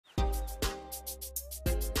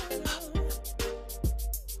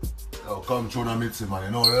Yo, come through the Mitzy, man.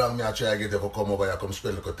 You know how long me I try to get you to come over here, come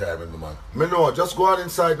spend a little time with me, man. Me know, just go on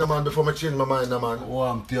inside, no, man, before I change my mind, no, man. Oh,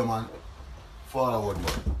 I'm here, man. Forward,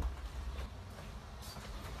 man.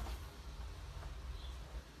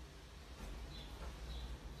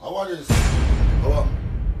 How is this?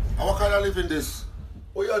 How can I live in this?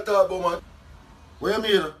 What you talking about, man? What you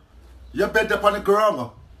mean? You bed up on the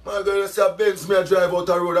ground. My girl, you see a Benz me drive out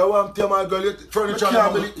the road. I want to tell my girl, you furniture. You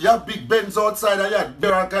can't believe you have big Benz outside and you have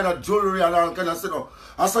all kind of jewelry and all kind of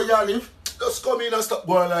stuff. And so you live, just come in and stop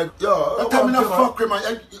going like, yo, you tell me to fuck you,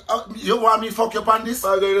 man. You want me to fuck you on this?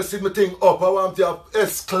 My girl, you see me thing up. I want to have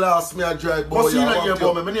S-class me drive. What's your name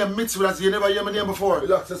about me? My name is Mitzy, you never hear my name before.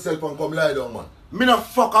 Relax yourself and come lie down, man. Me not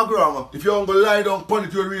fuck a grandma. If you don't go lie down upon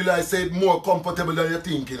it, you realize say it's more comfortable than you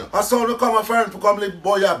think, you know. I saw you come a friend to come like,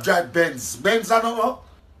 boy, you have drive Benz. Benz I know.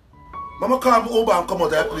 Mama call me Uber and come out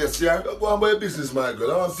of that place, yeah? You go on by your business, my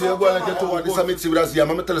girl. I want to go and get to work. This is Mitzy with us here.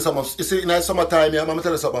 Mama tell you something. You see, in the summertime, yeah, Mama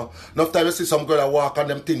tell you something. Enough time you see some girl that walk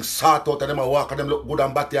and them things sort out and them walk and them look good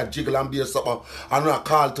and batty and jiggle and be something. And I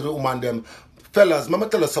call to the woman them. Fellas, Mama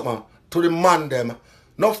tell you something. To the man them.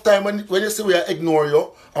 Enough time when you see we ignore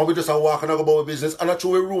you and we just walk and go about our business and that's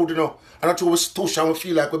true we rude, you know. And that's true we stush and we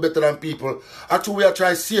feel like we're better than people. That's true we are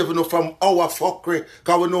trying to save, you know, from our fuckery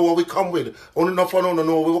because we know what we come with. Only enough for no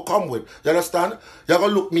know what we will come with. You understand? You're going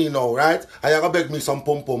to look me now, right? And you're going to beg me some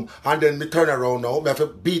pum-pum and then me turn around now. Me have to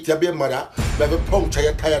beat your baby mother. Me have to puncture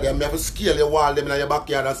your tire them. Me have to scale your wall them in your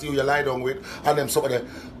backyard and see who you lie down with and them some of them.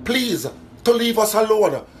 Please, to leave us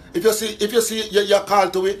alone. If you see you're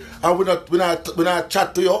called to it and we not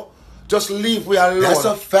chat to you, just leave we alone. That's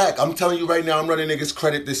a fact. I'm telling you right now, I'm running niggas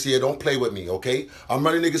credit this year. Don't play with me, okay? I'm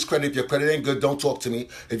running niggas credit. If your credit ain't good, don't talk to me.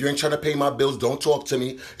 If you ain't trying to pay my bills, don't talk to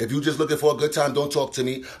me. If you just looking for a good time, don't talk to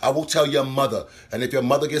me. I will tell your mother. And if your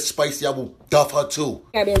mother gets spicy, I will duff her too.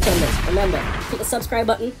 Caribbeantrendzz, remember, click the subscribe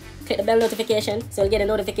button, click the bell notification so you'll get a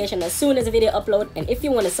notification as soon as the video upload. And if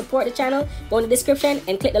you want to support the channel, go in the description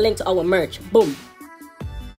and click the link to our merch. Boom.